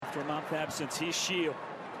After a month absence, here's Shield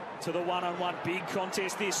to the one-on-one. Big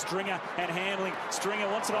contest this. Stringer and Hamling.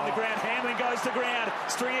 Stringer wants it on the ground. Hamling goes to ground.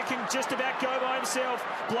 Stringer can just about go by himself.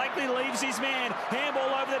 Blakely leaves his man.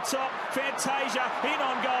 Handball over the top. Fantasia in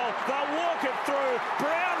on goal. They'll walk it through.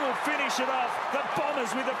 Brown will finish it off. The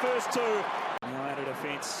Bombers with the first two. Now out of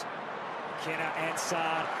defence. Kenner and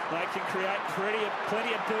Sard. They can create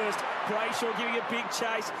plenty of burst. Brayshaw giving a big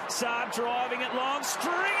chase. Sard driving it long.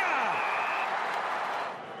 Stringer!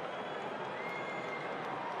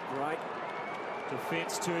 Great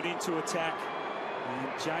defence turned into attack.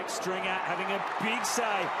 And Jake Stringer having a big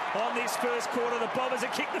say on this first quarter. The Bombers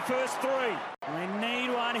have kicked the first three. They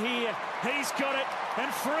need one here. He's got it.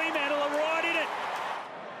 And Fremantle are right in it.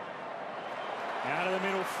 Out of the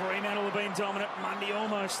middle, Fremantle have been dominant. Mundy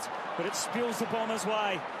almost, but it spills the Bombers'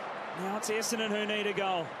 way. Now it's Essendon who need a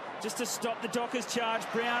goal. Just to stop the Dockers charge.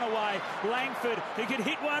 Brown away. Langford, he could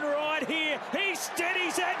hit one right here. He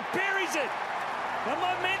steadies and buries it. A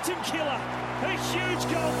momentum killer. A huge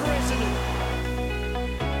goal for Essendon.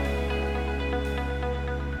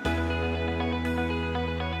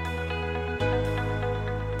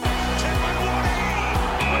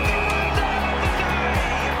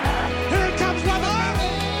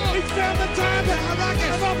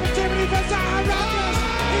 Opportunity for Zaha Rogers.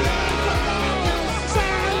 He has the ball.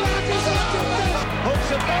 Zaha Rogers has got it.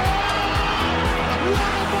 Hooks it back. What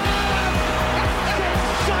a ball!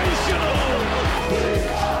 Sensational!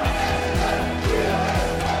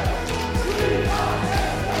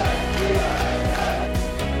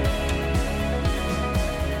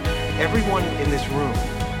 Everyone in this room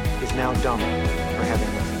is now dumb for having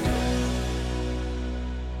listened.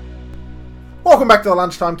 Welcome back to the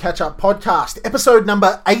Lunchtime Catch-Up Podcast, episode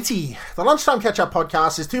number 80. The Lunchtime Catch-Up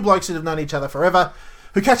Podcast is two blokes that have known each other forever,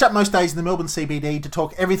 who catch up most days in the Melbourne CBD to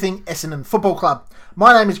talk everything Essendon Football Club.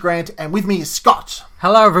 My name is Grant, and with me is Scott.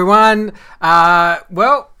 Hello, everyone.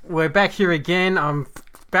 Well, we're back here again. I'm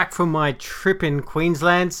back from my trip in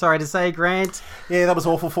Queensland, sorry to say, Grant. Yeah, that was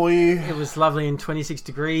awful for you. It was lovely in 26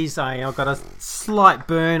 degrees. I got a slight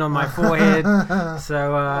burn on my forehead.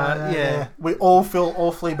 So, yeah. We all feel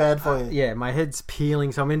awfully bad for you. Yeah, my head's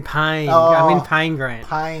peeling, so I'm in pain. Oh, I'm in pain, Grant.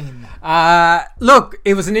 Pain. Look,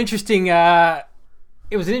 it was an interesting game.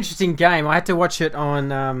 I had to watch it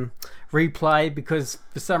on replay because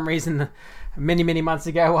for some reason many months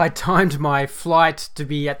ago I timed my flight to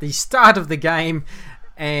be at the start of the game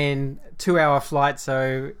and 2-hour flight,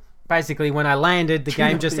 so basically when I landed the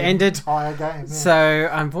game just ended. Entire game, yeah. So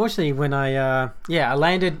unfortunately when I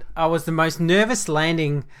landed, I was the most nervous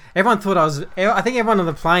landing. I think everyone on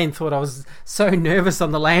the plane thought I was so nervous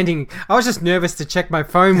on the landing. I was just nervous to check my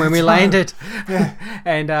phone when we landed. Yeah.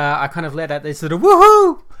 And I kind of let out this sort of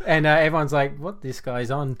woohoo, and everyone's like, "What this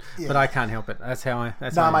guy's on?" Yeah. But I can't help it. That's how I.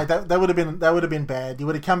 Mate, that would have been bad. You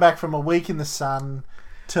would have come back from a week in the sun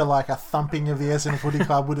to like a thumping of the Essendon Footy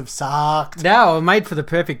Club would have sucked. No, made for the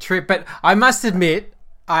perfect trip. But I must admit,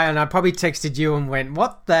 I probably texted you and went,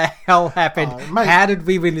 "What the hell happened? How did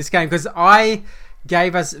we win this game?" Because I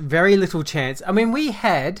gave us very little chance. I mean, we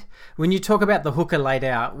had, when you talk about the hooker laid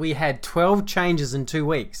out, we had 12 changes in 2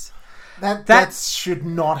 weeks. That should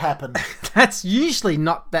not happen. That's usually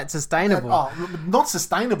not that sustainable. Not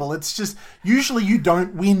sustainable. It's just usually you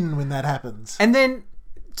don't win when that happens. And then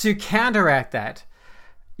to counteract that,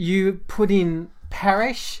 you put in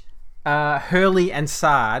Parrish, Hurley, and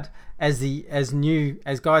Sard as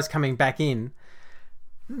guys coming back in.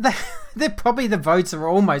 They're probably the votes are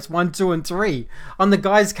almost 1, 2, and 3 on the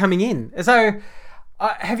guys coming in. So,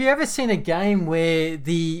 have you ever seen a game where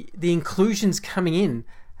the inclusions coming in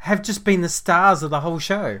have just been the stars of the whole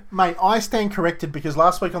show? Mate, I stand corrected because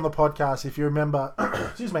last week on the podcast, if you remember,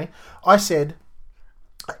 excuse me, I said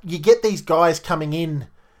you get these guys coming in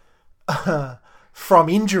from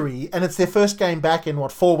injury, and it's their first game back in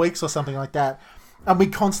 4 weeks or something like that. And we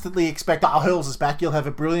constantly expect, Hurls is back, he'll have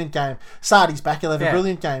a brilliant game. Sardi's back, he'll have a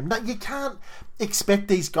brilliant game. No, you can't expect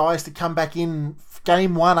these guys to come back in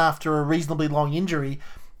game one after a reasonably long injury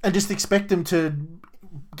and just expect them to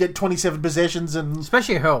get 27 possessions. And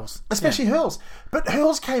especially Hurls. Hurls. But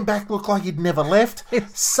Hurls came back, looked like he'd never left.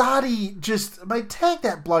 Sardi just, mate, tag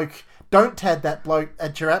that bloke. Don't tag that bloke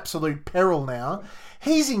at your absolute peril now.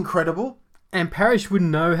 He's incredible. And Parrish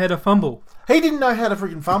wouldn't know how to fumble. He didn't know how to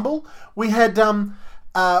freaking fumble. We had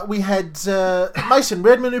Mason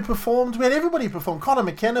Redmond who performed. We had everybody perform. Connor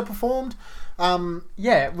McKenna performed.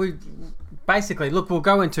 We basically look. We'll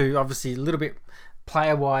go into obviously a little bit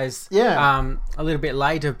player wise. A little bit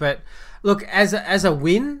later, but look as a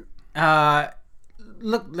win.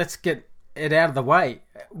 Let's get it out of the way.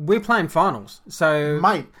 We're playing finals, so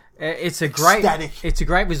mate, it's a great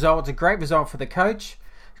result. It's a great result for the coach.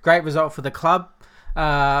 great result for the club.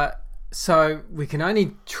 So we can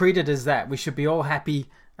only treat it as that. We should be all happy.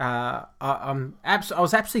 I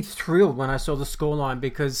was absolutely thrilled when I saw the scoreline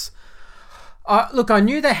because, look, I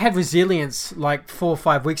knew they had resilience like 4 or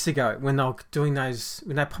 5 weeks ago when they were doing those,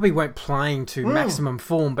 when they probably weren't playing to maximum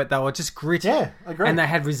form, but they were just gritty. Yeah, I agree. And they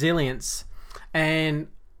had resilience. And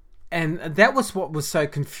that was what was so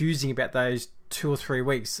confusing about those 2 or 3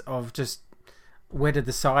 weeks of just where did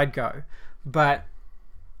the side go. But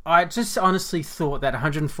I just honestly thought that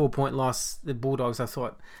 104-point loss, the Bulldogs, I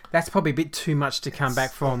thought that's probably a bit too much to come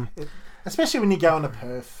back from. Especially when you go into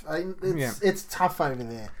Perth. It's tough over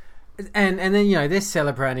there. And then, you know, they're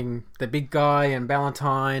celebrating the big guy and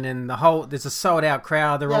Ballantyne and there's a sold out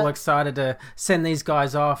crowd. They're all excited to send these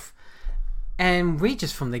guys off. And we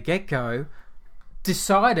just from the get-go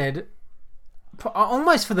decided,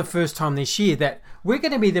 almost for the first time this year, that we're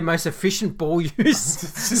going to be the most efficient ball use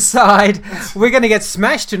side. We're going to get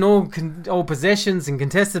smashed in all possessions and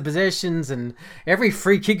contested possessions, and every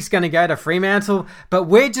free kick's going to go to Fremantle. But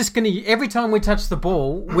we're just going to, every time we touch the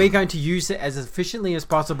ball, we're going to use it as efficiently as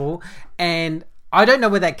possible. And I don't know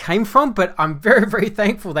where that came from, but I'm very, very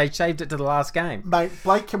thankful they shaved it to the last game. Mate,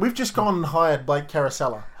 Blake, we've just gone and hired Blake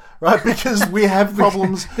Caracella. Right, because we have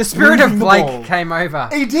problems. The spirit of Blake came over.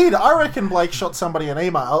 He did. I reckon Blake shot somebody an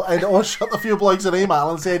email, or shot a few blokes an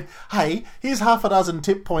email and said, "Hey, here's half a dozen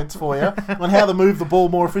tip points for you on how to move the ball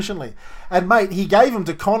more efficiently." And mate, he gave them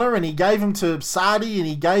to Connor, and he gave them to Sardi, and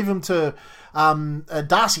he gave them to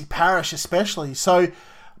Darcy Parish especially. So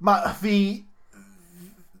that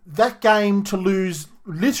game to lose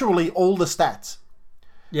literally all the stats,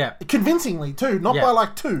 convincingly too, not by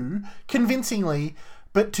like 2, convincingly.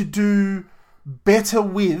 But to do better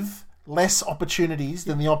with less opportunities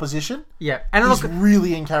than the opposition and is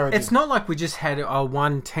really encouraging. It's not like we just had a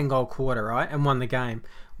 1 10-goal quarter, right, and won the game.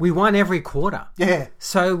 We won every quarter. Yeah.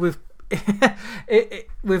 So we've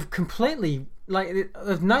completely,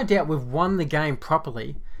 there's no doubt we've won the game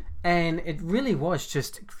properly, and it really was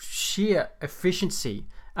just sheer efficiency.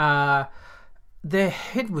 Their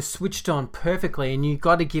head was switched on perfectly, and you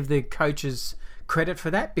got to give the coaches credit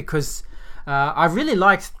for that because I really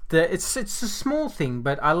liked it's a small thing,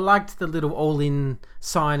 but I liked the little all-in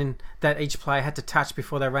sign that each player had to touch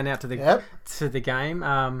before they ran out to the game.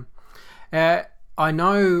 I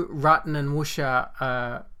know Rutten and Woosha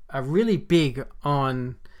are really big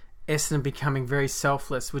on Essendon becoming very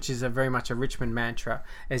selfless, which is very much a Richmond mantra,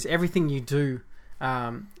 as everything you do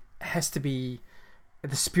has to be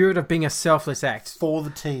the spirit of being a selfless act. For the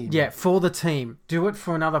team. Yeah, for the team. Do it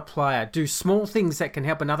for another player. Do small things that can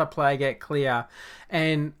help another player get clear.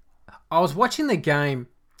 And I was watching the game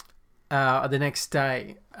the next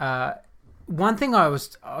day. One thing I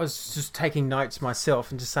was just taking notes myself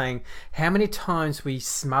and just saying how many times we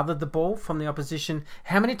smothered the ball from the opposition.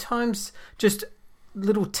 How many times just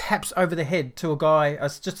little taps over the head to a guy,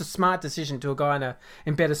 just a smart decision to a guy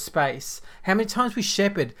in better space. How many times we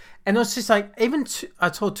shepherd, and it was just like I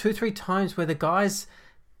told 2-3 times where the guys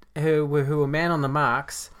who were man on the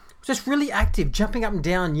marks just really active, jumping up and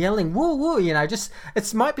down, yelling woo woo. You know, just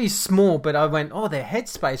it might be small, but I went, their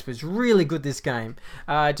headspace was really good this game.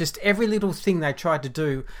 Just every little thing they tried to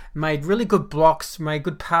do made really good blocks, made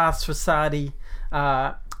good paths for Sardi.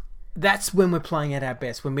 That's when we're playing at our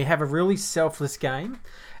best, when we have a really selfless game,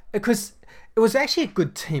 because it was actually a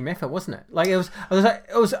good team effort, wasn't it? Like it was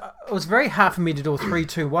very hard for me to do a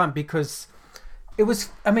 3-2-1 because it was.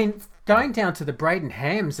 I mean, going down to the Braden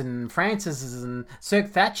Hams and Francis's and Sir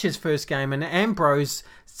Thatcher's first game and Ambrose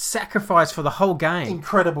sacrifice for the whole game.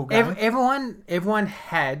 Incredible game. Everyone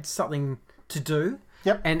had something to do.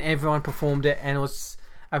 Yep. And everyone performed it, and it was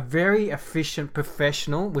a very efficient,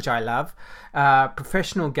 professional, which I love,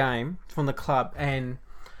 professional game from the club. And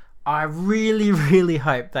I really, really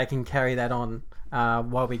hope they can carry that on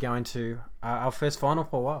while we go into our first final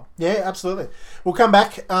for a while. Yeah, absolutely. We'll come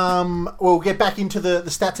back. We'll get back into the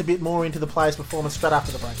stats a bit more, into the players' performance straight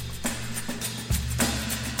after the break.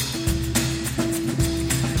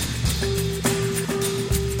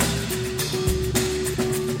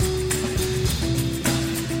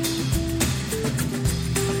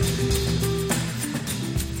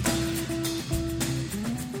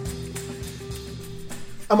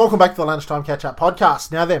 And welcome back to the Lunchtime Catch-Up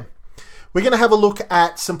podcast. Now then, we're going to have a look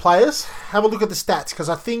at some players, have a look at the stats, because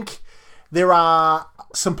I think there are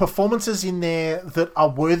some performances in there that are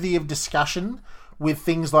worthy of discussion with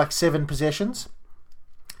things like 7 possessions.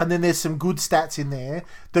 And then there's some good stats in there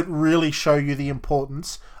that really show you the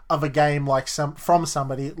importance of a game like from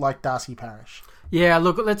somebody like Darcy Parish. Yeah,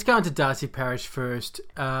 look, let's go into Darcy Parish first.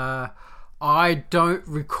 I don't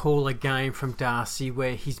recall a game from Darcy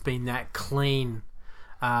where he's been that clean.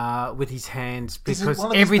 with his hands Is it because one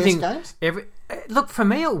of his everything. best games? Look, for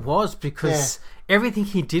me, it was because everything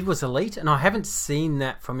he did was elite, and I haven't seen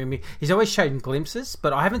that from him. He's always shown glimpses,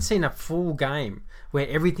 but I haven't seen a full game where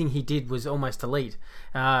everything he did was almost elite.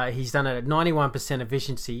 He's done it at 91%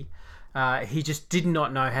 efficiency. He just did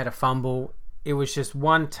not know how to fumble. It was just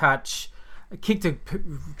one touch. Kicked a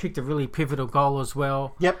really pivotal goal as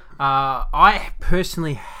well. Yep. I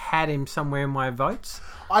personally had him somewhere in my votes.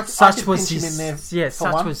 I could pinch him in there.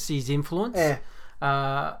 Such was his influence.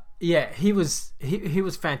 Yeah. He was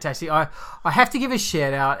fantastic. I have to give a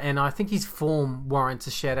shout out, and I think his form warrants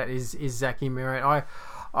a shout out. Is Zachy Merritt.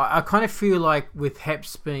 I kind of feel like with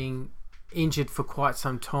Heps being injured for quite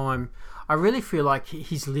some time, I really feel like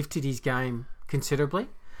he's lifted his game considerably.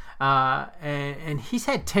 And he's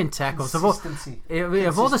had 10 tackles. Of all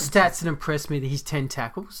the stats that impressed me, he's 10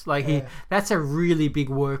 tackles. That's a really big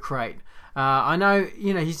work rate. I know,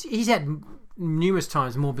 he's had numerous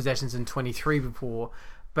times more possessions than 23 before,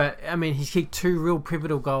 but I mean, he's kicked 2 real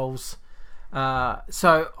pivotal goals.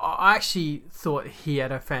 So I actually thought he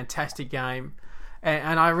had a fantastic game.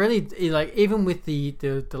 And I really, even with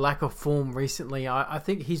the lack of form recently, I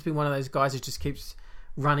think he's been one of those guys who just keeps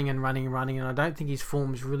running, and I don't think his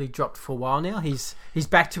form's really dropped for a while now. He's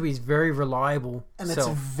back to his very reliable and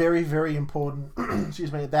self. It's very, very important.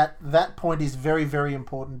 Excuse me. That point is very, very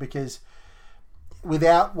important because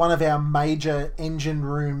without one of our major engine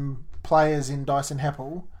room players in Dyson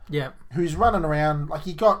Heppel, who's running around,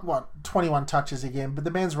 he got 21 touches again, but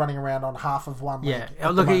the man's running around on half of one leg.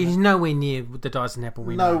 Look, he's nowhere near the Dyson Heppel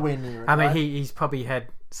we know. Nowhere near it. I mean, he's probably had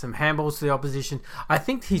some handballs to the opposition. I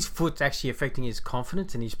think his foot's actually affecting his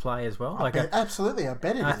confidence in his play as well. Absolutely, I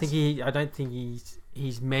bet it is. I don't think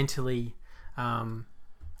he's mentally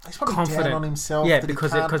he's probably confident down on himself.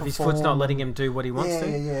 Because his foot's not letting him do what he wants to.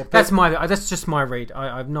 Yeah. That's just my read.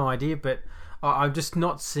 I have no idea, but I'm just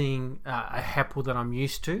not seeing a Heppel that I'm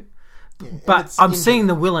used to. Yeah, but I'm seeing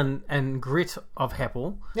the will and grit of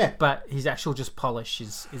Heppel. Yeah. But his actual just polish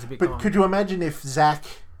is a bit. But could you imagine if Zach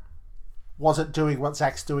wasn't doing what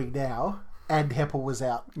Zach's doing now and Heppel was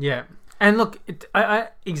out? Yeah. And look,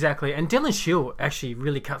 exactly. And Dylan Shield actually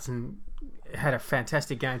really had a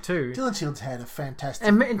fantastic game too. Dylan Shield's had a fantastic.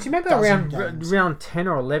 And do you remember around 10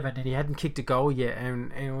 or 11, and he hadn't kicked a goal yet,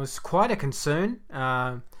 and it was quite a concern.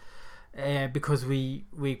 Because we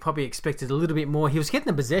probably expected a little bit more. He was getting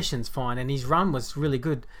the possessions fine, and his run was really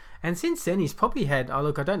good. And since then, he's probably had, I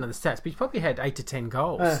don't know the stats, but he's probably had 8 to 10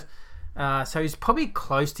 goals. So he's probably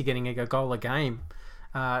close to getting a goal a game.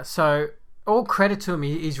 So all credit to him.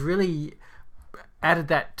 He's really added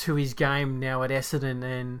that to his game now at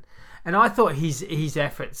Essendon, and I thought his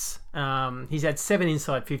efforts. He's had 7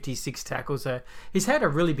 inside 50, 6 tackles. So he's had a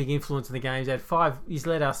really big influence in the game. He's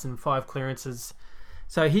led us in 5 clearances.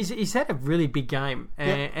 So he's had a really big game,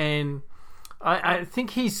 and I think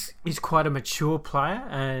he's quite a mature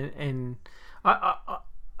player, and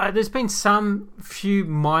there's been some few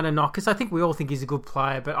minor knockers. I think we all think he's a good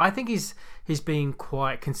player, but I think he's been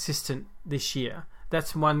quite consistent this year.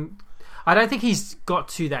 That's one. I don't think he's got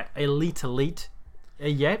to that elite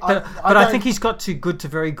yet, but I think he's got to good to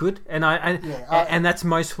very good, and that's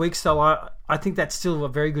most weeks. So I think that's still a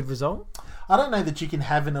very good result. I don't know that you can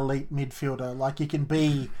have an elite midfielder. You can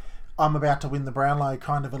be, I'm about to win the Brownlow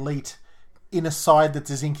kind of elite in a side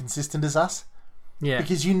that's as inconsistent as us. Yeah.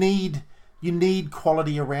 Because you need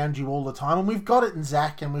quality around you all the time. And we've got it in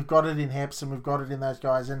Zach, and we've got it in Heps, and we've got it in those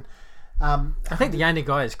guys. And I think the only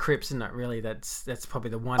guy is Cripps, isn't it, really? That's probably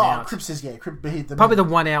the one out. Cripps is, probably the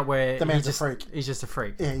one out where the man's a freak. He's just a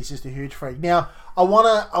freak. Yeah, he's just a huge freak. Now, I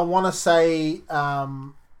wanna say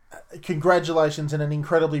congratulations and an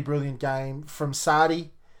incredibly brilliant game from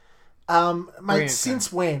Sardi. Mate,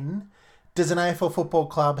 since when does an AFL football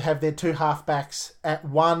club have their 2 halfbacks at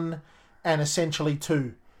 1 and essentially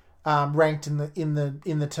 2 ranked in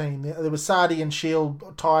the team? There was Sardi and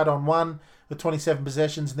Shield tied on 1 with 27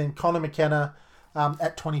 possessions, and then Connor McKenna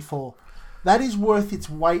at 24. That is worth its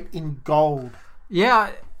weight in gold.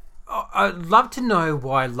 Yeah, I'd love to know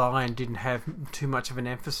why Lyon didn't have too much of an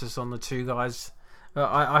emphasis on the 2 guys.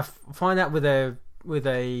 I find that with a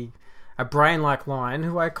brain like Lyon,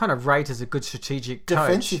 who I kind of rate as a good strategic coach.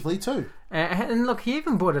 Defensively too. And look, he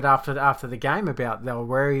even brought it after the game about they were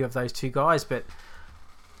wary of those 2 guys, but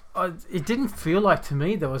it didn't feel like to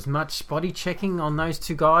me there was much body checking on those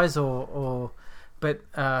 2 guys. But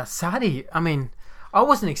Sardi, I mean, I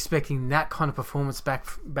wasn't expecting that kind of performance back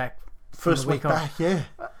first week back. Yeah,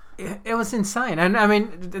 it was insane. And I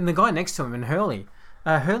mean, and the guy next to him, and Hurley,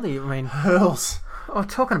 I mean, Hurls. Oh,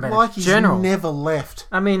 talking about like he's general. never left.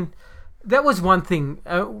 I mean, That was one thing.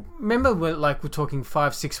 Remember, we're talking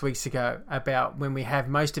 5-6 weeks ago about when we have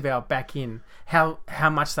most of our back in, how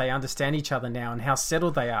much they understand each other now and how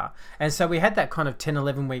settled they are. And so we had that kind of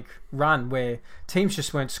 10-11 week run where teams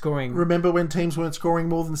just weren't scoring. Remember when teams weren't scoring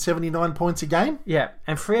more than 79 points a game? Yeah,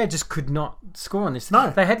 and Freo just could not score on this.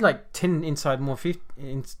 No. They had like 10 inside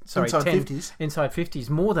 50s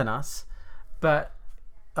more than us. But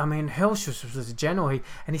I mean, Helshaw was a general, and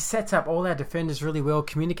he sets up all our defenders really well,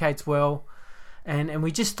 communicates well, and we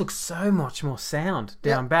just look so much more sound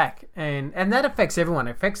down back, and that affects everyone.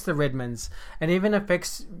 It affects the Redmonds, and even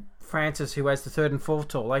affects Francis, who has the third and fourth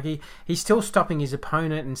tall. Like he's still stopping his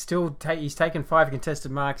opponent, and still he's taken 5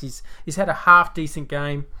 contested marks. He's had a half decent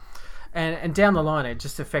game, and down the line it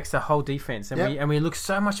just affects the whole defense, and we look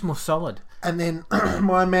so much more solid. And then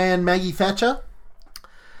my man Maggie Thatcher.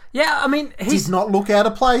 Yeah, I mean, he did not look out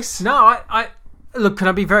of place. No, I look. Can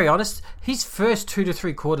I be very honest? His first 2 to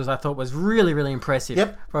 3 quarters, I thought, was really, really impressive.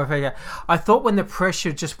 Yep. I thought when the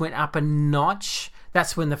pressure just went up a notch,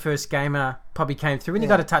 that's when the first gamer probably came through, and he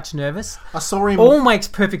got a touch nervous. I saw him. All makes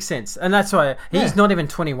perfect sense, and that's why he's not even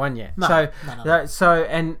 21 yet. No.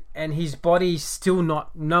 And his body's still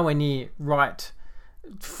nowhere near right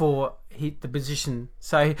for the position,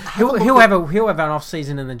 so he'll have an off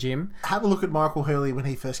season in the gym. Have a look at Michael Hurley when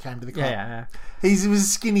he first came to the club. Yeah. He was a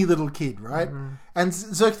skinny little kid, right? And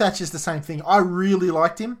Zerk Thatcher's the same thing. I really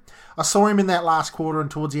liked him. I saw him in that last quarter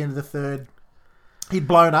and towards the end of the third. He'd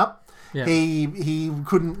blown up. Yeah. He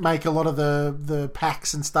couldn't make a lot of the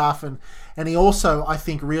packs and stuff, and he also, I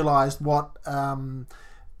think, realised what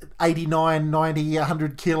 89, 90,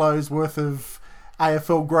 100 kilos worth of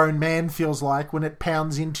AFL grown man feels like when it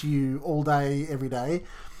pounds into you all day, every day.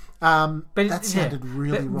 But that sounded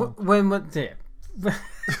really wrong.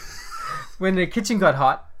 When the kitchen got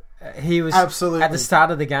hot, he was absolutely at the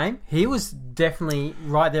start of the game. He was definitely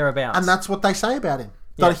right thereabouts, and that's what they say about him.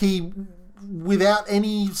 That he, without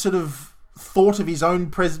any sort of thought of his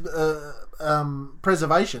own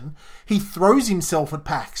preservation, he throws himself at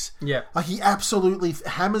packs. Yeah, like he absolutely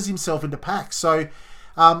hammers himself into packs. So.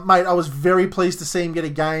 Mate, I was very pleased to see him get a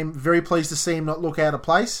game. Very pleased to see him not look out of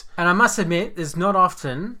place. And I must admit, there's not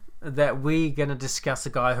often that we're going to discuss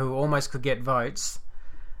a guy who almost could get votes,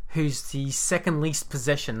 who's the second least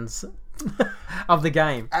possessions of the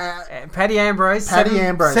game. Paddy Ambrose, seven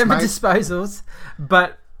disposals.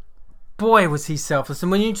 But boy, was he selfless.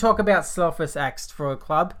 And when you talk about selfless acts for a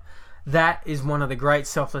club, that is one of the great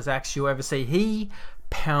selfless acts you'll ever see. He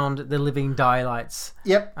pounded the living daylights.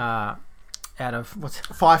 Yep. Out of what's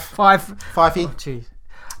Fife. Oh, jeez.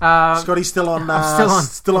 Scotty's still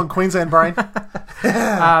on Queensland brain.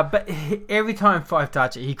 But every time Fife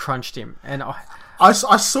touched it, he crunched him, and I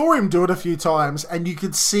saw him do it a few times, and you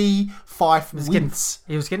could see Fife wince.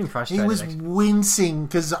 He was getting frustrated. He was wincing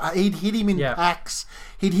because he'd hit him in packs.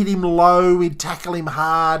 He'd hit him low. He'd tackle him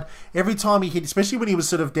hard. Every time he hit, especially when he was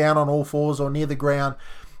sort of down on all fours or near the ground.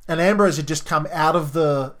 And Ambrose had just come out of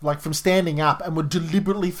from standing up and would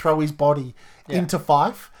deliberately throw his body into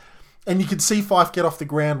Fife. And you could see Fife get off the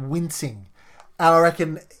ground wincing. And I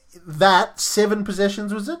reckon that 7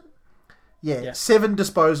 possessions, was it? Yeah, 7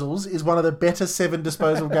 disposals is one of the better 7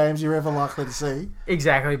 disposal games you're ever likely to see.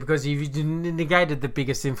 Exactly, because you've negated the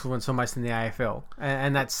biggest influence almost in the AFL,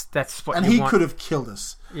 and that's what. And he could have killed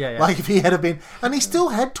us. Yeah. Like if he had been, and he still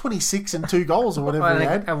had 26 and 2 goals or whatever he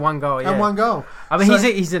had, and 1 goal. And 1 goal. I mean,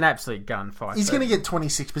 he's an absolute gunfighter. He's going to get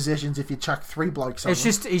 26 possessions if you chuck 3 blokes on him.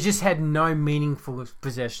 He just had no meaningful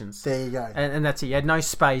possessions. There you go. And that's it. He had no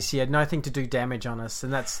space. He had nothing to do damage on us,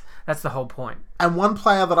 and that's the whole point. And one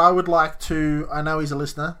player that I would like to, I know he's a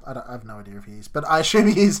listener. I have no idea if he is, but I assume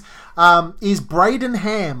he is Braden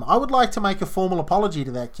Ham. I would like to make a formal apology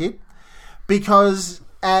to that kid because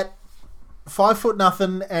at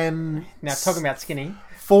 5'0" and now talking about skinny,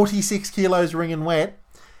 46 kilos ringing wet.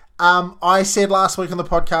 I said last week on the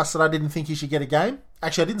podcast that I didn't think he should get a game.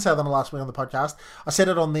 Actually, I didn't say that on the last week on the podcast. I said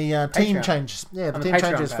it on the team changes. Yeah, the team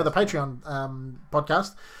changes for the Patreon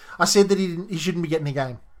podcast. I said that he shouldn't be getting a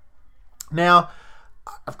game. Now,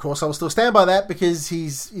 of course, I will still stand by that because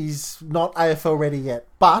he's not AFL ready yet.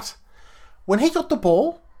 But when he got the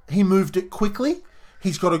ball, he moved it quickly.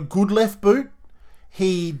 He's got a good left boot.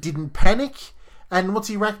 He didn't panic. And what's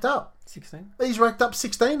he racked up? 16. He's racked up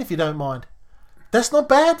 16, if you don't mind. That's not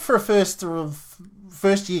bad for a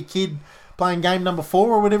first year kid playing game number 4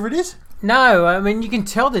 or whatever it is. No, I mean, you can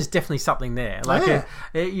tell there's definitely something there. Like,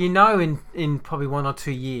 in probably 1 or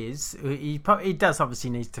 2 years, he does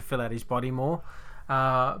obviously need to fill out his body more.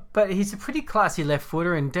 But he's a pretty classy left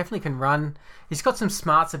footer and definitely can run. He's got some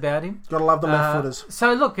smarts about him. Gotta love the left footers.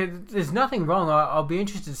 So look, there's nothing wrong. I'll be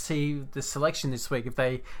interested to see the selection this week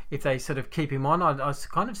if they sort of keep him on. I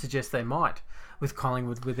kind of suggest they might with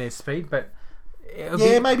Collingwood with their speed, but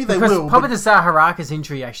maybe they will. Probably the Zaharakis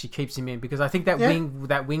injury actually keeps him in because I think that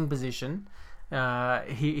wing position,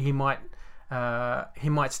 he might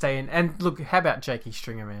stay in. And look, how about Jakey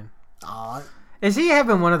Stringer, man? Is he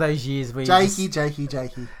having one of those years where Jakey?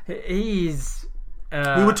 He is.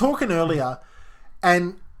 We were talking earlier,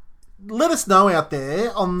 and let us know out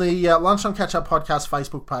there on the Lunchtime Catch Up Podcast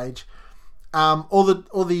Facebook page, or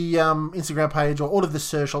the Instagram page, or all of the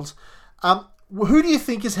socials. Who do you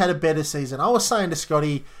think has had a better season? I was saying to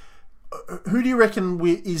Scotty, who do you reckon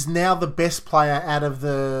is now the best player out of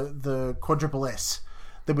the quadruple S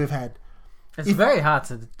that we've had? It's very hard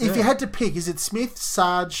to do. If you had to pick, is it Smith,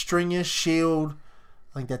 Sarge, Stringer, Shield?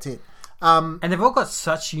 I think that's it. And they've all got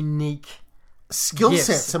such unique skill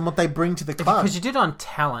sets and what they bring to the club. Because you did on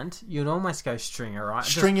talent, you'd almost go Stringer, right?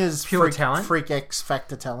 Stringer's just pure talent. Freak X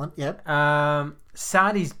factor talent, yep.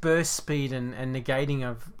 Sardi's burst speed and negating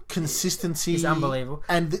of consistency is unbelievable.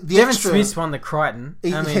 And the Devon extra... Smith's won the Crichton.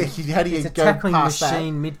 How do you he's a go tackling past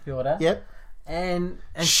machine that? midfielder. Yep. And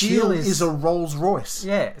Shield is a Rolls Royce.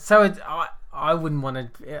 Yeah, so I wouldn't want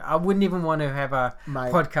to. I wouldn't even want to have a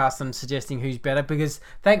podcast on suggesting who's better because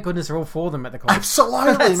thank goodness they're all for them at the club.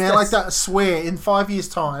 Absolutely, man. Like that. I swear, in 5 years'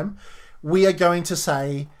 time, we are going to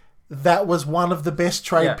say that was one of the best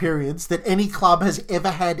trade periods that any club has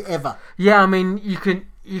ever had ever. Yeah, I mean, you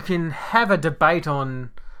can have a debate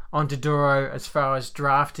on Dodoro as far as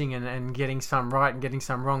drafting and getting some right and getting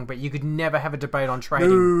some wrong, but you could never have a debate on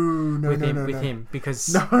trading with him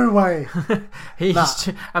because no way.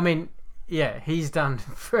 I mean. Yeah, he's done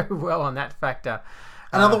very well on that factor.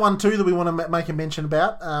 Another one, too, that we want to make a mention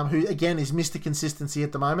about, who, again, is Mr. Consistency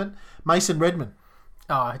at the moment, Mason Redman.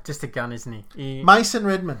 Oh, just a gun, isn't he? Mason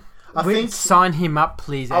Redman. I think sign him up,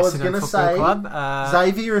 please, Essendon Football Club.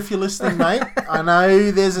 Xavier, if you're listening, mate, I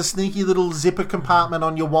know there's a sneaky little zipper compartment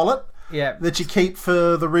on your wallet that you keep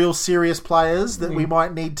for the real serious players that we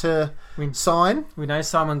might need to sign. We know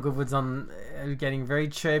Simon Goodwood's on... getting very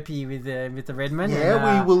chirpy with the Redmen.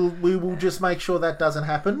 Yeah, we will just make sure that doesn't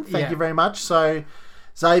happen. Thank you very much. So,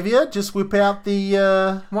 Xavier, just whip out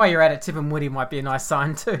the... While you're at it, Tip and Woody might be a nice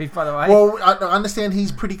sign too, by the way. Well, I understand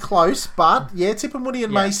he's pretty close, but yeah, Tip and Woody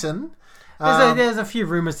and Mason. There's a few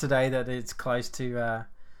rumours today that it's close to...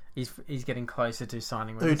 he's getting closer to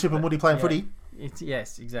signing with us. Tip and Woody playing footy?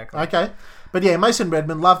 Yes, exactly. Okay. But yeah, Mason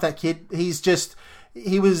Redman, love that kid.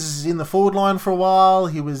 He was in the forward line for a while.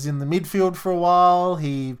 He was in the midfield for a while.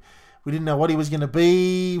 We didn't know what he was going to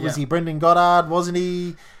be. Was he Brendan Goddard? Wasn't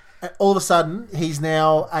he? All of a sudden, he's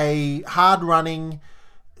now a hard-running,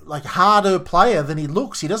 like harder player than he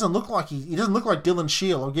looks. He doesn't look like Dylan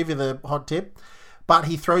Shield. I'll give you the hot tip. But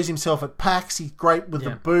he throws himself at packs. He's great with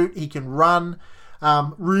the boot. He can run.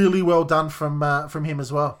 Really well done from him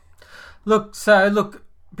as well. Look.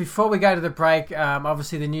 Before we go to the break,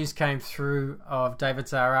 obviously the news came through of David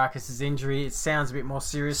Zaharakis' injury. It sounds a bit more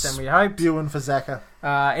serious than we hoped. Spewing for Zaka.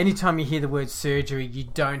 Anytime you hear the word surgery, you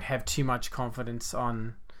don't have too much confidence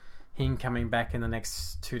on him coming back in the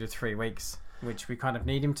next 2 to 3 weeks, which we kind of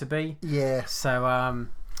need him to be. Yeah. So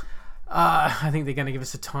I think they're going to give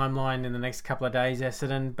us a timeline in the next couple of days,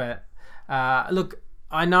 Essendon. But look,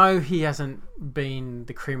 I know he hasn't been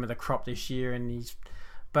the cream of the crop this year,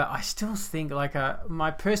 but I still think,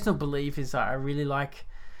 my personal belief is that I really like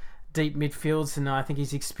deep midfields, and I think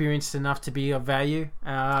he's experienced enough to be of value.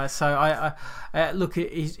 So look,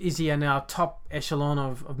 is he in our top echelon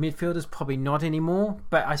of midfielders? Probably not anymore,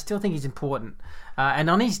 but I still think he's important.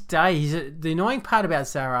 And on his day, the annoying part about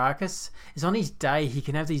Zaharakis is on his day he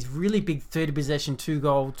can have these really big 30 possession 2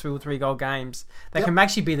 or 3 goal games that can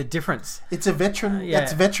actually be the difference. It's a veteran.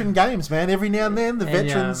 It's veteran games, man. Every now and then the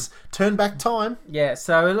veterans turn back time. Yeah.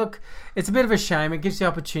 So look, it's a bit of a shame. It gives the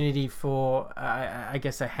opportunity for I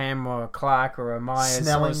guess a Ham or a Clark or a Myers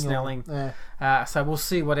or a Snelling. So we'll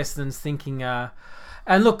see what Essendon's thinking. And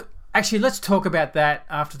look, actually, let's talk about that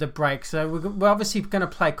after the break. So we're obviously going to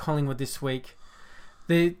play Collingwood this week.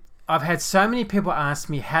 I've had so many people ask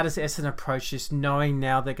me, how does Essendon approach this, knowing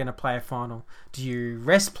now they're going to play a final? Do you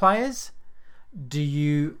rest players? Do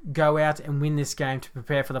you go out and win this game to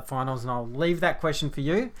prepare for the finals? And I'll leave that question for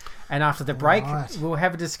you. And after the break, we'll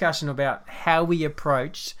have a discussion about how we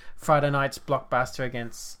approached Friday night's blockbuster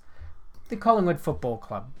against the Collingwood Football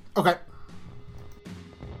Club. Okay.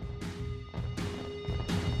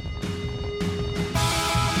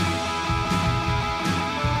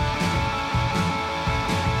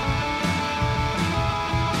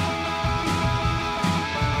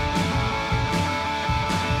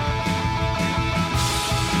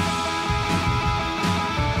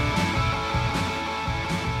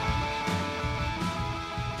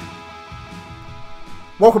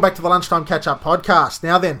 Welcome back to the Lunchtime Catch-Up podcast.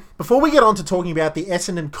 Now then, before we get on to talking about the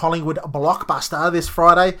Essendon Collingwood blockbuster this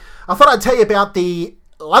Friday, I thought I'd tell you about the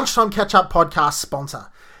Lunchtime Catch-Up podcast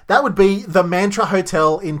sponsor. That would be the Mantra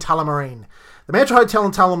Hotel in Tullamarine. The Mantra Hotel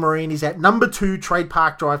in Tullamarine is at number 2 Trade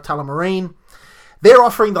Park Drive, Tullamarine. They're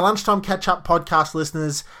offering the Lunchtime Catch-Up podcast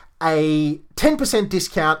listeners a 10%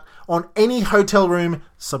 discount on any hotel room,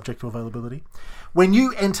 subject to availability, when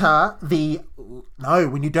you enter when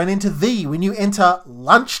you enter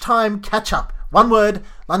Lunchtime Catch-Up, one word,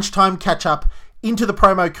 Lunchtime Catch-Up, into the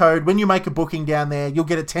promo code. When you make a booking down there, you'll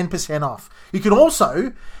get a 10% off. You can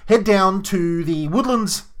also head down to the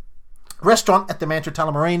Woodlands restaurant at the Mantra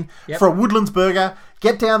Tullamarine for a Woodlands burger.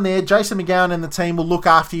 Get down there. Jason McGowan and the team will look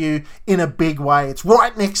after you in a big way. It's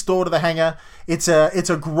right next door to the hangar. It's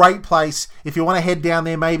a great place. If you want to head down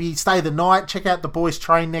there, maybe stay the night, check out the boys'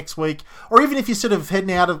 train next week, or even if you're sort of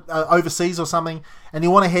heading out of overseas or something and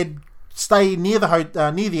you want to stay near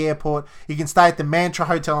the airport, you can stay at the Mantra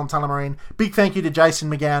Hotel in Tullamarine. Big thank you to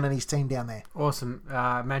Jason McGowan and his team down there. Awesome.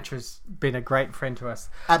 Mantra's been a great friend to us.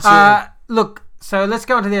 Absolutely. Look, so let's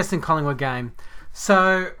go on to the Essendon Collingwood game.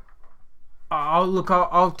 So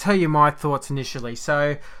I'll tell you my thoughts initially.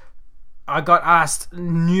 So I got asked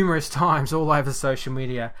numerous times all over social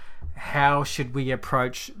media, how should we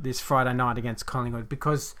approach this Friday night against Collingwood?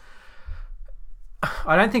 Because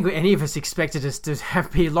I don't think any of us expected us to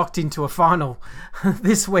be locked into a final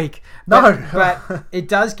this week. No. But it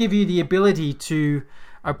does give you the ability to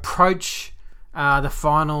approach the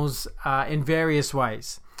finals in various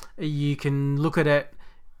ways. You can look at it.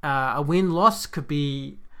 A win-loss could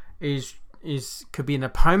be an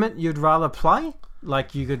opponent you'd rather play.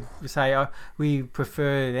 Like you could say, we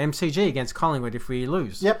prefer the MCG against Collingwood if we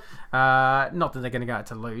lose. Yep. Not that they're going to go out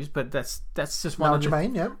to lose, but that's just one of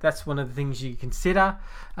the that's one of the things you consider.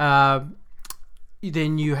 Then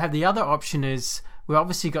you have the other option is we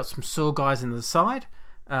obviously got some sore guys in the side.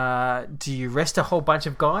 Do you rest a whole bunch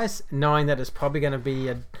of guys, knowing that it's probably going to be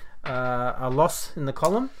a loss in the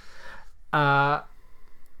column,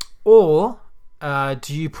 or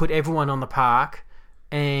do you put everyone on the park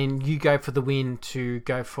and you go for the win to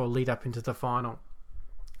go for a lead up into the final?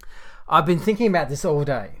 I've been thinking about this all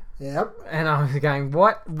day. Yep. And I was going,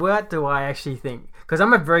 what do I actually think? Because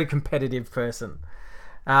I'm a very competitive person.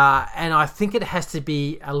 And I think it has to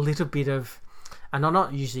be a little bit of, and I'm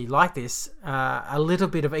not usually like this, a little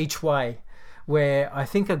bit of each way, where I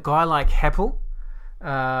think a guy like Heppel,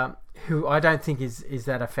 who I don't think is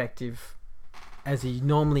that effective as he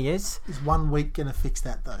normally is. Is 1 week going to fix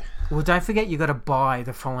that, though? Well, don't forget you got to buy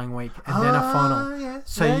the following week and then a final. Yeah.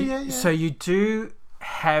 So you do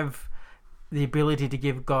have the ability to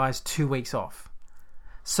give guys 2 weeks off.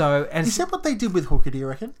 So is that what they did with Hooker, do you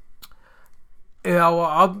reckon? Yeah,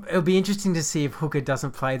 well, it'll be interesting to see if Hooker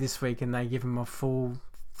doesn't play this week and they give him a full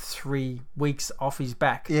 3 weeks off his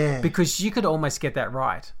back. Yeah. Because you could almost get that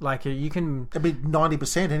right. Like you can... It'll be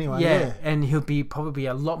 90% anyway. Yeah, and he'll be probably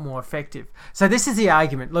a lot more effective. So this is the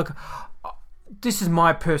argument. Look, this is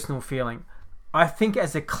my personal feeling. I think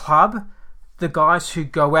as a club, the guys who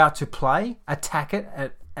go out to play, attack it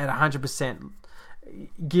at 100%.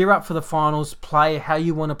 Gear up for the finals, play how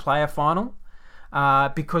you want to play a final.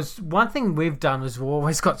 Because one thing we've done is we've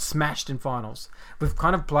always got smashed in finals. We've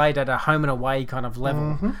kind of played at a home and away kind of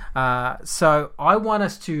level. Mm-hmm. So I want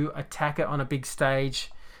us to attack it on a big stage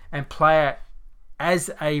and play it as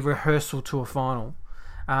a rehearsal to a final.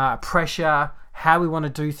 Pressure, how we want to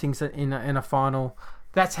do things in a final.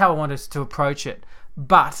 That's how I want us to approach it.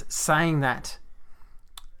 But saying that,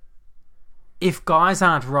 if guys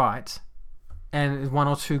aren't right, and one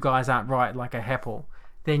or two guys aren't right, like a Heppel,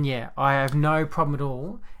 then yeah, I have no problem at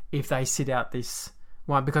all if they sit out this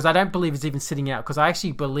one, because I don't believe it's even sitting out, because I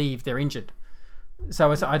actually believe they're injured. So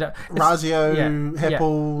Razio,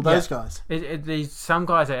 Heppel, those guys. Some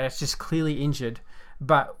guys are just clearly injured,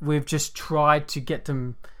 but we've just tried to get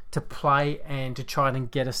them to play and to try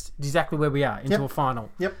and get us exactly where we are into a final.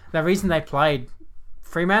 Yep. The reason they played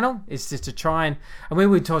Fremantle is just to try and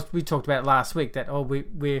we talked about it last week that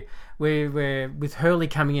we're with Hurley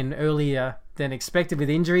coming in earlier than expected with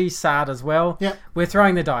injuries, Sard as well. Yeah. We're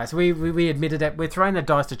throwing the dice. We admitted that we're throwing the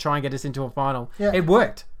dice to try and get us into a final. Yeah. It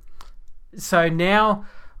worked. So now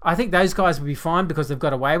I think those guys will be fine because they've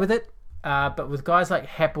got away with it. But with guys like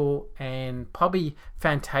Heppel and probably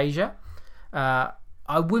Fantasia, I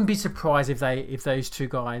wouldn't be surprised if those two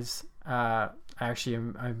guys are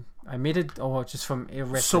actually omitted or just from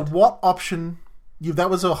arrested. So what option? That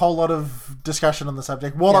was a whole lot of discussion on the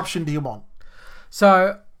subject. What option do you want?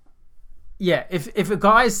 So, yeah, if a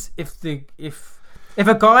guy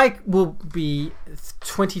will be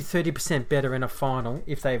 20-30% better in a final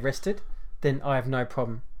if they're rested, then I have no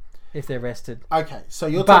problem if they're rested. Okay, so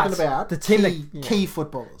you're But talking about the team key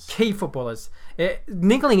footballers. Key footballers.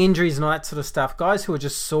 Niggling injuries and all that sort of stuff. Guys who are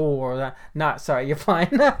just sore or that. No, sorry, you're fine.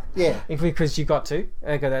 Yeah. Because you got to.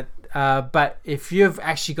 I got that. But if you've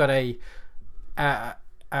actually got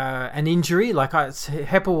an injury, like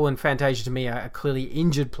Heppel and Fantasia to me are clearly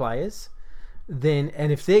injured players, and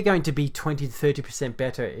if they're going to be 20 to 30%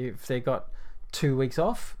 better if they got 2 weeks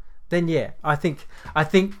off, then yeah, I think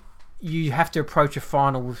you have to approach a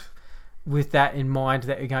final with that in mind,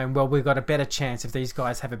 that you're going, well, we've got a better chance if these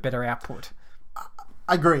guys have a better output.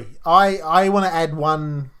 I agree. I want to add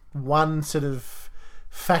one sort of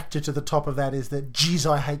factor to the top of that, is that, geez,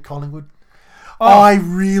 I hate Collingwood. I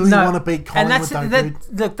really want to beat Collingwood,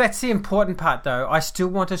 Look, that's the important part, though. I still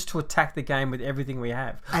want us to attack the game with everything we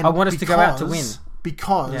have. I want us to go out to win.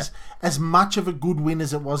 Because as much of a good win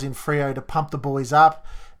as it was in Freo to pump the boys up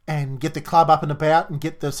and get the club up and about and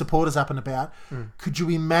get the supporters up and about, could you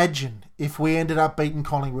imagine if we ended up beating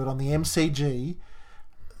Collingwood on the MCG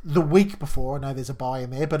the week before? I know there's a bye in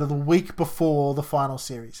there, but the week before the final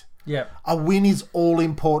series. Yeah. A win is all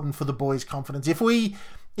important for the boys' confidence. If we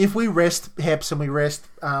rest Heps and we rest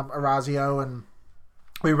Orazio and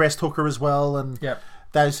we rest Hooker as well and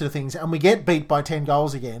those sort of things, and we get beat by 10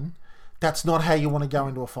 goals again, that's not how you want to go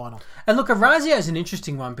into a final. And look, Orazio is an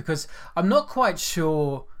interesting one because I'm not quite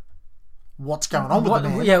sure what's going on with the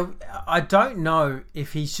man. Yeah, I don't know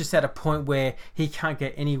if he's just at a point where he can't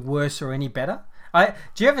get any worse or any better.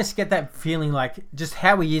 Do you ever get that feeling like just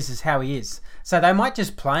how he is how he is? So they might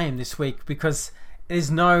just play him this week because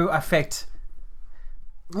there's no effect.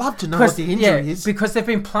 Love to know what the injury is. Because they've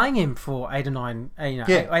been playing him for 8 or 9,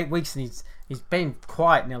 8 weeks, and he's been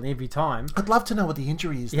quiet nearly every time. I'd love to know what the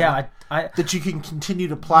injury is. Yeah, that you can continue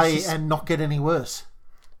to play and not get any worse.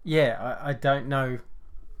 Yeah, I don't know.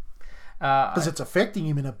 Because it's affecting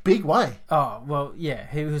him in a big way. Oh, well, yeah.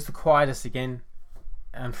 He was the quietest again,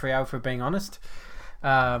 Freo, for being honest.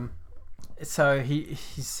 So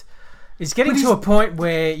he's getting to a point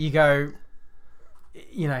where you go,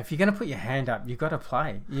 you know, if you're going to put your hand up, you've got to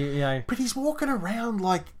play. You know. But he's walking around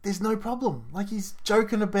like there's no problem. Like he's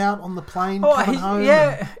joking about on the plane coming home.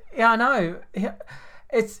 Yeah, I know.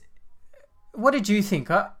 What did you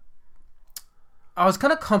think? I was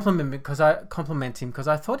going to compliment him because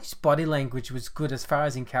I thought his body language was good as far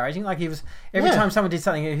as encouraging. Like he was every time someone did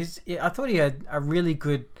something, I thought he had a really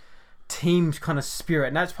good team kind of spirit,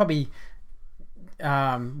 and that's probably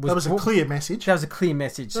that was a clear message. That was a clear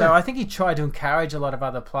message. So I think he tried to encourage a lot of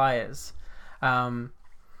other players,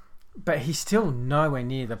 but he's still nowhere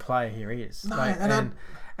near the player here he is. No,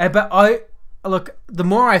 but look. The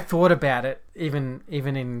more I thought about it, even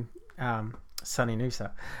in Sonny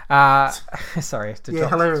Noosa. Sorry to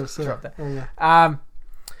drop that. Yeah.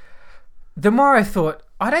 The more I thought,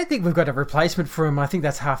 I don't think we've got a replacement for him. I think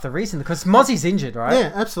that's half the reason, because Mozzie's injured, right?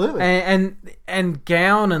 Yeah, absolutely. And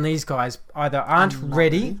Gown and these guys either aren't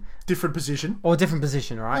ready, different position,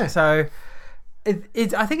 right? Yeah. So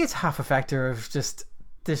I think it's half a factor of just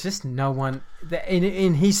there's just no one that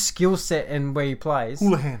in his skill set and where he plays.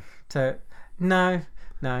 Houlihan. No.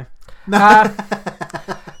 No.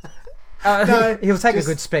 He'll take a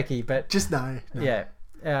good specky, but just no. Yeah.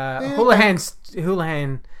 Houlihan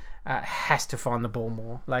has to find the ball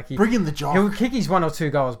more. Like bring in the jock. He'll kick his 1 or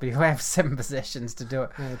 2 goals, but he'll have 7 possessions to do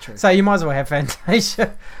it. Yeah, true. So you might as well have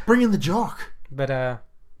Fantasia. Bring in the jock. But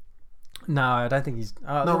no, I don't think he's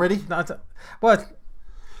not ready. No, well,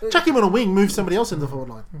 chuck him on a wing, move somebody else into the forward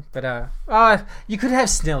line. But you could have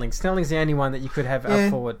Snelling. Snelling's the only one that you could have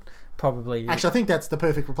up forward. Probably. Actually, I think that's the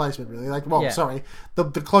perfect replacement. Really,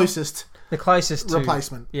 the closest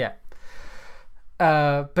replacement. Yeah.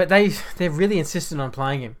 But they're really insistent on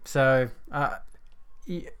playing him. So,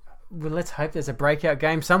 let's hope there's a breakout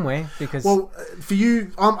game somewhere. Because for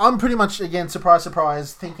you, I'm pretty much again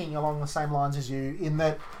surprise, thinking along the same lines as you. In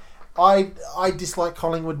that, I dislike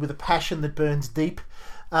Collingwood with a passion that burns deep,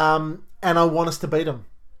 and I want us to beat them.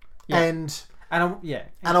 Yeah.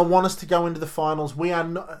 And I want us to go into the finals. I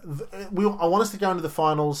want us to go into the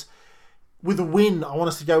finals with a win. I want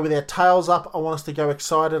us to go with our tails up. I want us to go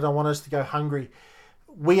excited. I want us to go hungry.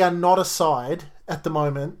 We are not a side at the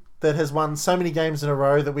moment that has won so many games in a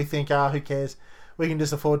row that we think, who cares? We can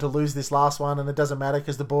just afford to lose this last one, and it doesn't matter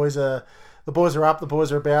because the boys are up, the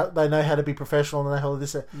boys are about. They know how to be professional, and they know how to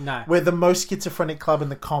this. No. We're the most schizophrenic club in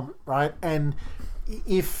the comp, right? And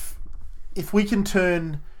if we can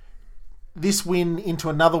turn this win into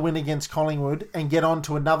another win against Collingwood and get on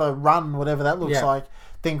to another run, whatever that looks like,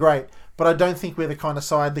 then great. But I don't think we're the kind of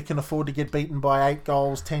side that can afford to get beaten by 8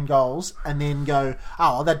 goals, 10 goals, and then go,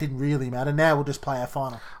 that didn't really matter. Now we'll just play our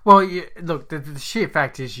final. Well, look, the sheer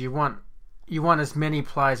fact is you want you want as many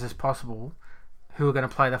players as possible who are going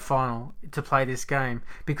to play the final to play this game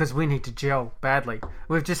because we need to gel badly.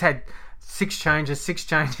 We've just had six changes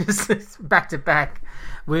back to back.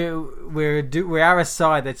 We are a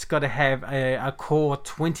side that's got to have a core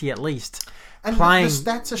 20 at least, and playing the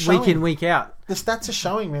stats are showing, week in, week out. The stats are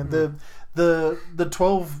showing, man. The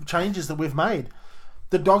 12 changes that we've made.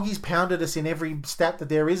 The doggies pounded us in every stat that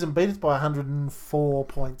there is and beat us by 104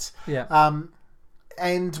 points. Yeah.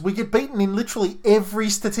 And we get beaten in literally every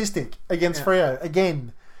statistic against Freo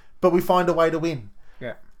again, but we find a way to win.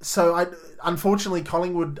 Yeah. So unfortunately,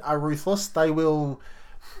 Collingwood are ruthless. They will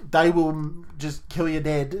just kill you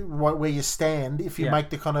dead where you stand if you make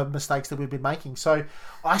the kind of mistakes that we've been making. So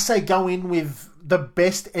I say go in with the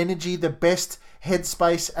best energy, the best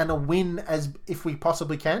headspace, and a win as if we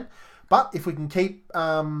possibly can. But if we can keep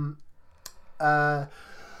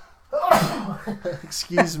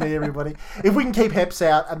excuse me, everybody. If we can keep Heps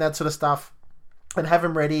out and that sort of stuff and have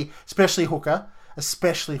him ready, especially Hooker.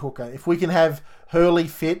 If we can have Hurley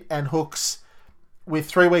fit and Hooks with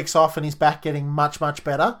 3 weeks off and his back getting much, much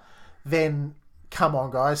better, then come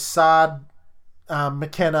on, guys. Sard,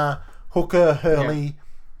 McKenna, Hooker, Hurley,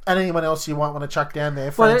 and anyone else you might want to chuck down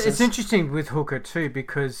there. Francis. Well, it's interesting with Hooker too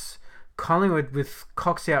because Collingwood with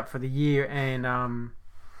Cox out for the year and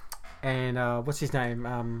what's his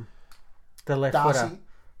name? The left Darcy? footer.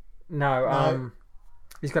 No.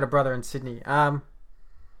 He's got a brother in Sydney.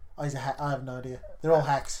 He's a hack. I have no idea. They're all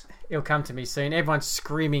hacks. He'll come to me soon. Everyone's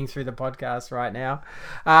screaming through the podcast right now.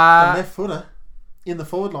 The left footer in the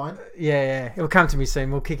forward line. Yeah. He'll come to me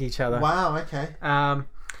soon. We'll kick each other. Wow, okay.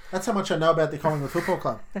 That's how much I know about the Collingwood Football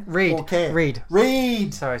Club.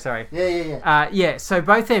 Reed. Sorry. Yeah. So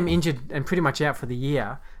both them injured and pretty much out for the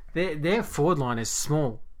year. Their forward line is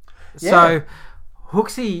small. Yeah. So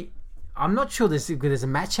Hooksy, I'm not sure there's a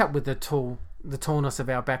matchup with the tallness of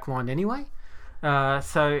our back line anyway.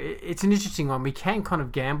 So it's an interesting one. We can kind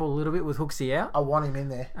of gamble a little bit with Hooksy out. I want him in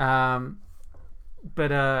there.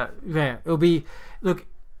 It'll be... Look,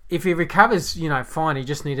 if he recovers, fine, he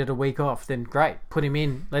just needed a week off, then great. Put him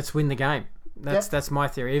in. Let's win the game. That's my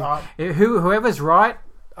theory. Whoever's right,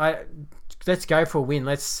 let's go for a win.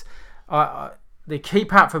 The key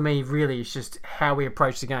part for me really is just how we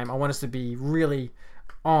approach the game. I want us to be really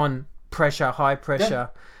on pressure, high pressure,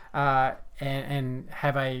 and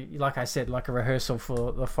have like I said, like a rehearsal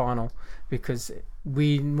for the final because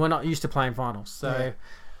we're not used to playing finals. So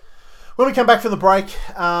when we come back from the break,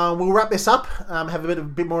 we'll wrap this up, have a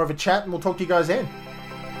bit more of a chat, and we'll talk to you guys then.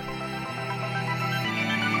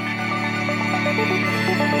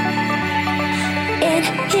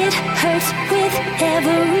 It hurts with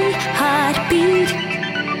every heartbeat.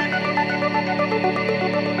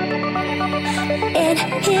 It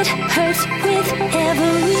hurts with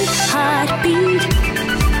every heartbeat.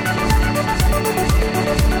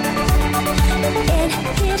 It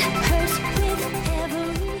hurts with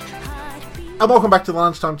every heartbeat. And welcome back to the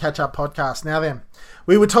Lunchtime Catch-Up Podcast. Now then,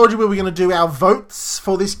 we were told you we were going to do our votes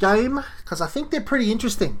for this game because I think they're pretty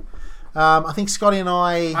interesting. I think Scotty and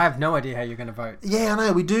I have no idea how you're going to vote. Yeah, I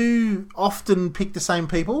know. We do often pick the same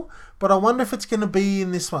people, but I wonder if it's going to be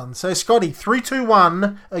in this one. So, Scotty, 3, 2,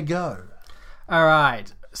 1, a go. All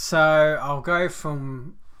right. So, I'll go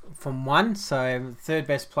from 1. So, third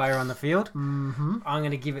best player on the field. Mm-hmm. I'm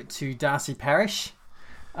going to give it to Darcy Parish.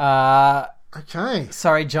 Okay.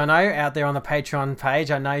 Sorry, Jono, out there on the Patreon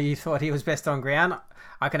page. I know you thought he was best on ground.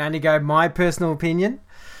 I can only go my personal opinion.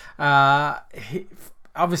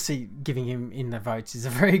 Obviously, giving him in the votes is a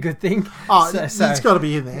very good thing. It's got to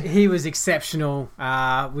be in there. He was exceptional.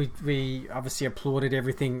 We obviously applauded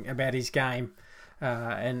everything about his game,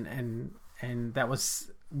 and that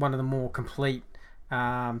was one of the more complete,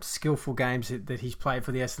 skillful games that he's played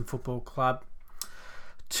for the Essendon Football Club.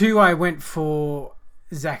 2, I went for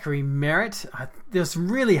Zachary Merritt. There's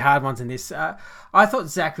some really hard ones in this. I thought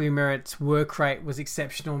Zachary Merritt's work rate was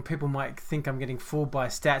exceptional, and people might think I'm getting fooled by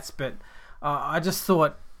stats, but I just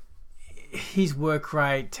thought his work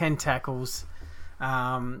rate, 10 tackles,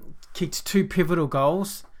 kicked 2 pivotal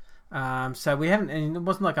goals. So we haven't, and it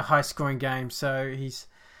wasn't like a high-scoring game. So he's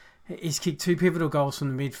kicked 2 pivotal goals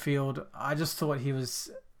from the midfield. I just thought he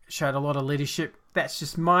showed a lot of leadership. That's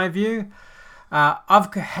just my view.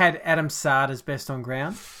 I've had Adam Sard as best on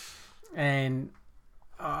ground, and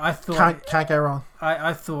I thought can't go wrong.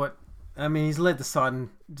 I thought. I mean, he's led the side in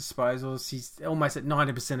disposals. He's almost at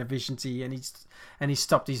 90% efficiency, and he's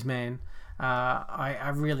stopped his man.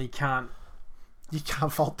 I really can't. You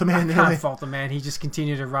can't fault the man. I can't fault the man. He just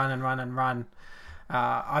continued to run and run and run.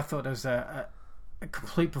 I thought it was a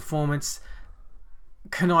complete performance.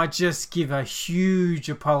 Can I just give a huge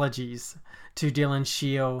apologies to Dylan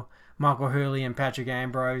Shield, Michael Hurley and Patrick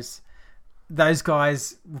Ambrose. Those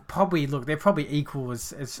guys they're probably equal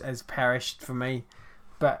as Parrish for me.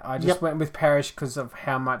 But I just went with Parrish because of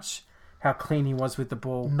how clean he was with the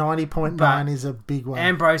ball. 90.9 is a big one.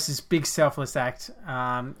 Ambrose's big selfless act.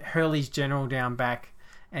 Hurley's general down back.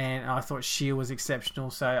 And I thought Shield was exceptional.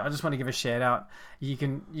 So I just want to give a shout out. You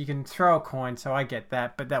can throw a coin, so I get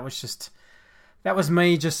that. But that was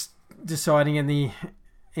me just deciding in the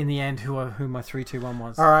end who my 3-2-1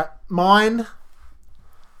 was. All right. Mine,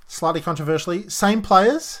 slightly controversially, same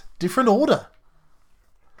players, different order.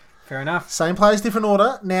 Fair enough. Same players, different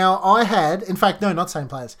order. Now, not same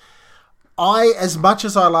players. As much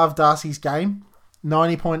as I love Darcy's game,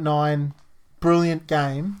 90.9, brilliant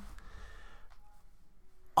game,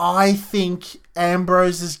 I think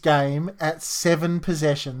Ambrose's game at 7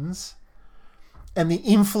 possessions and the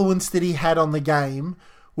influence that he had on the game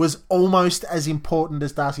was almost as important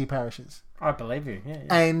as Darcy Parrish's. I believe you, yeah.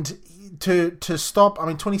 And to stop,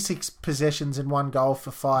 26 possessions and 1 goal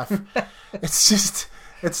for Fife,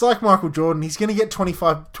 it's like Michael Jordan. He's going to get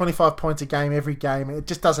 25 points a game every game. It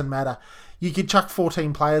just doesn't matter. You could chuck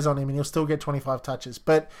 14 players on him and he'll still get 25 touches.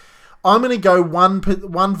 But I'm going to go one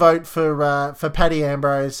vote for Paddy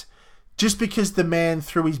Ambrose, just because the man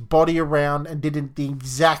threw his body around and did the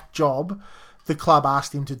exact job the club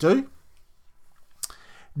asked him to do.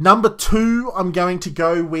 Number 2, I'm going to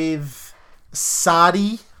go with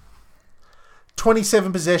Sardi.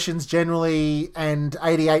 27 possessions generally and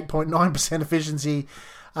 88.9% efficiency.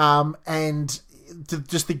 And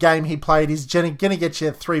just the game he played is going to get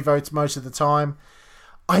you 3 votes most of the time.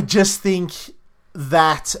 I just think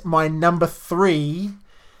that my number 3,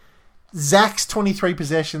 Zach's 23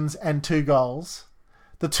 possessions and 2 goals.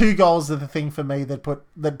 The 2 goals are the thing for me that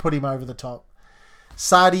put him over the top.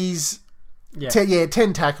 Sardi's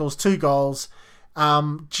 10 tackles, 2 goals.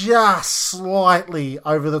 Just slightly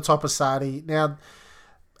over the top of Sardi. Now,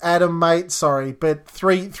 Adam, mate, sorry, but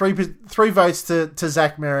three votes to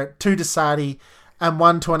Zach Merritt, 2 to Sardi, and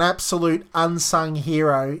 1 to an absolute unsung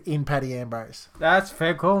hero in Paddy Ambrose. That's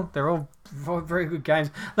fair call. They're all very good games.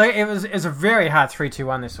 Like it was a very hard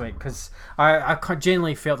 3-2-1 this week because I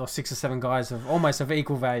genuinely felt there were 6 or 7 guys of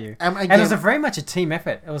equal value, and it was very much a team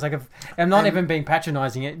effort. It was like I'm not even being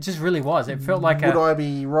patronising. It just really was. It felt like would I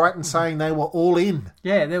be right in saying they were all in?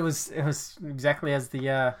 Yeah, it was exactly as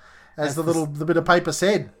the bit of paper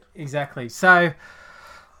said. Exactly. So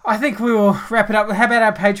I think we will wrap it up. How about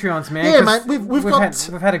our Patreons, man? Yeah, mate. We've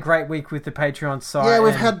had a great week with the Patreon site. Yeah,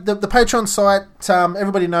 we've had the Patreon site.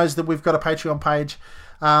 Everybody knows that we've got a Patreon page.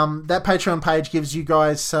 That Patreon page gives you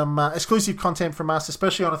guys some exclusive content from us,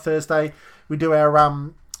 especially on a Thursday. We do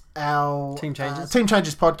our Team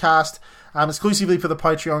Changes podcast. Exclusively for the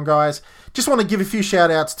Patreon guys. Just want to give a few shout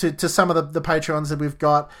outs to some of the Patreons that we've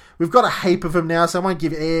got. We've got a heap of them now, so I won't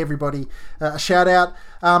give everybody a shout out.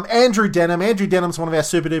 Andrew Denham. Andrew Denham's one of our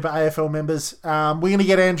super duper AFL members. We're going to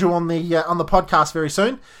get Andrew on the podcast very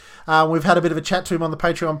soon. We've had a bit of a chat to him on the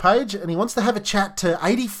Patreon page, and he wants to have a chat to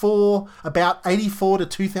about 84 to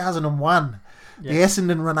 2001. The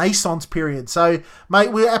Essendon Renaissance period. So,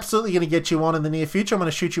 mate, we're absolutely going to get you on in the near future. I'm going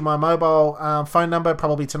to shoot you my mobile phone number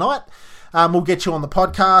probably tonight. We'll get you on the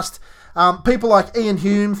podcast. People like Ian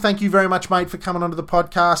Hume, thank you very much, mate, for coming onto the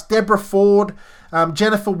podcast. Deborah Ford,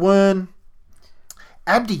 Jennifer Wern,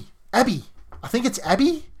 Abby, I think it's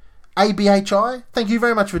Abby, ABHI. Thank you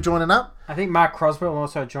very much for joining up. I think Mark Croswell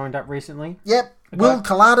also joined up recently. Yep. Will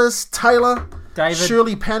Coladas, Taylor, David,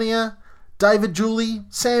 Shirley Pania, David Julie,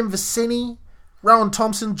 Sam Vicini, Rowan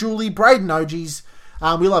Thompson, Julie, Braden Ogies.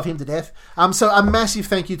 We love him to death. So a massive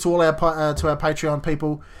thank you to all our Patreon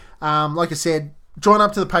people. Like I said, join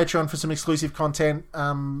up to the Patreon for some exclusive content.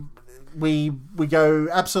 We go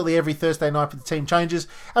absolutely every Thursday night for the Team Changes,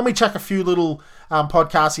 and we chuck a few little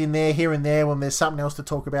podcasts in there, here and there, when there's something else to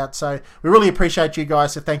talk about. So we really appreciate you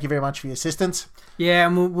guys, so thank you very much for your assistance. Yeah,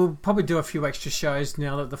 and we'll probably do a few extra shows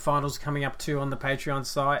now that the final's coming up too on the Patreon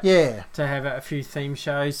site. Yeah. To have a few theme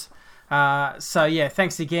shows. So yeah,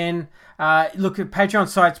 thanks again. Look, at Patreon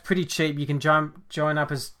site's pretty cheap. You can join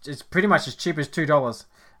up it's pretty much as cheap as $2.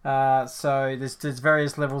 So there's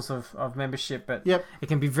various levels of membership, but it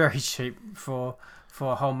can be very cheap for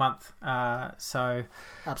a whole month. So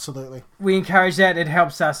absolutely, we encourage that. It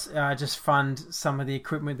helps us just fund some of the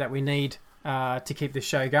equipment that we need to keep the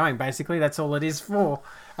show going. Basically, that's all it is for.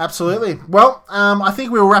 Absolutely. Well, I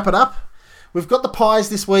think we'll wrap it up. We've got the Pies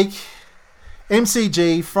this week.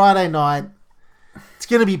 MCG, Friday night. It's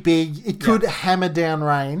going to be big. It could hammer down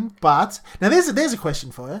rain, but... Now, there's a question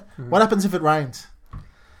for you. Mm-hmm. What happens if it rains?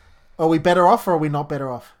 Are we better off or are we not better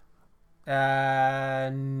off?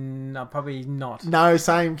 No, probably not. No,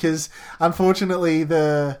 same, because unfortunately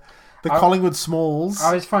the The Collingwood Smalls. I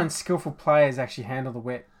always find skillful players actually handle the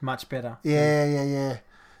wet much better. Yeah.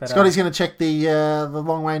 But, Scotty's going to check the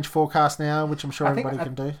long range forecast now, which I'm sure everybody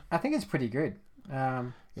can do. I think it's pretty good. Yeah,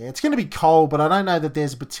 it's going to be cold, but I don't know that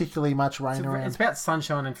there's particularly much rain around. It's about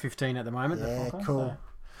sunshine and 15 at the moment. Yeah, the forecast, cool. So.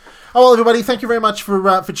 Oh, well, everybody, thank you very much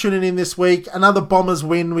for tuning in this week. Another Bombers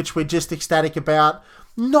win, which we're just ecstatic about.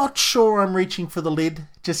 Not sure I'm reaching for the lid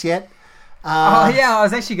just yet. I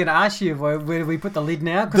was actually going to ask you where do we put the lid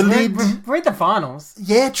now? Because we're at the finals.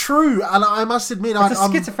 Yeah, true. And I must admit, It's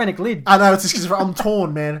a schizophrenic lid. I know, it's a schizophrenic. I'm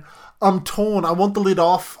torn, man. I'm torn. I want the lid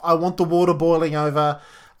off. I want the water boiling over.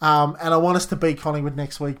 And I want us to beat Collingwood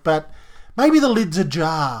next week. But maybe the lid's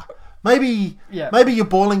ajar. Maybe you're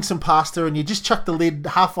boiling some pasta and you just chuck the lid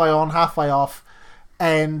halfway on, halfway off.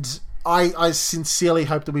 And I sincerely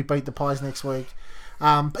hope that we beat the Pies next week.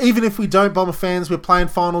 Even if we don't, Bomber fans, we're playing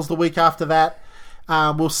finals the week after that.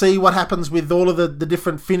 We'll see what happens with all of the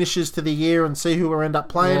different finishes to the year and see who we end up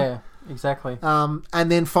playing. Yeah, exactly.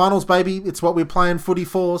 And then finals, baby. It's what we're playing footy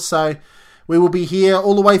for. So we will be here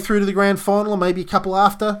all the way through to the grand final, or maybe a couple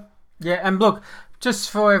after. Yeah, and look, just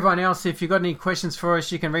for everyone else, if you've got any questions for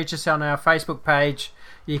us, you can reach us on our Facebook page.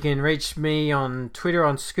 You can reach me on Twitter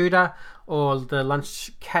on Scooter or the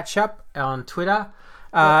Lunch Catch Up on Twitter.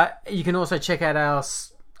 You can also check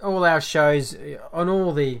out all our shows on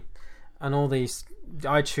all these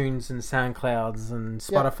iTunes and SoundClouds and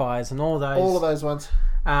Spotify's and all those. All of those ones.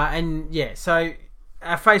 So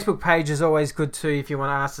our Facebook page is always good too if you want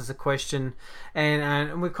to ask us a question.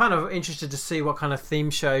 And we're kind of interested to see what kind of theme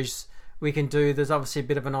shows we can do. There's obviously a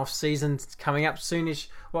bit of an off season coming up soonish.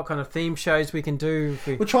 What kind of theme shows we can do?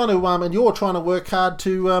 We're trying to, and you're trying to work hard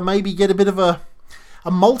to maybe get a bit of a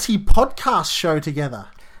multi-podcast show together.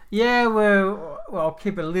 Yeah, I'll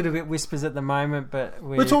keep it a little bit whispers at the moment, but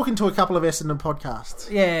we're talking to a couple of Essendon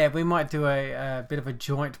podcasts. Yeah, we might do a bit of a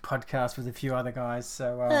joint podcast with a few other guys.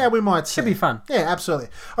 So yeah, we might. Should be fun. Yeah, absolutely.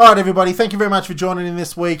 All right, everybody. Thank you very much for joining in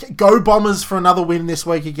this week. Go Bombers for another win this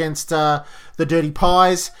week against the Dirty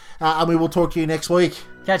Pies, and we will talk to you next week.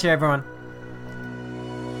 Catch you, everyone.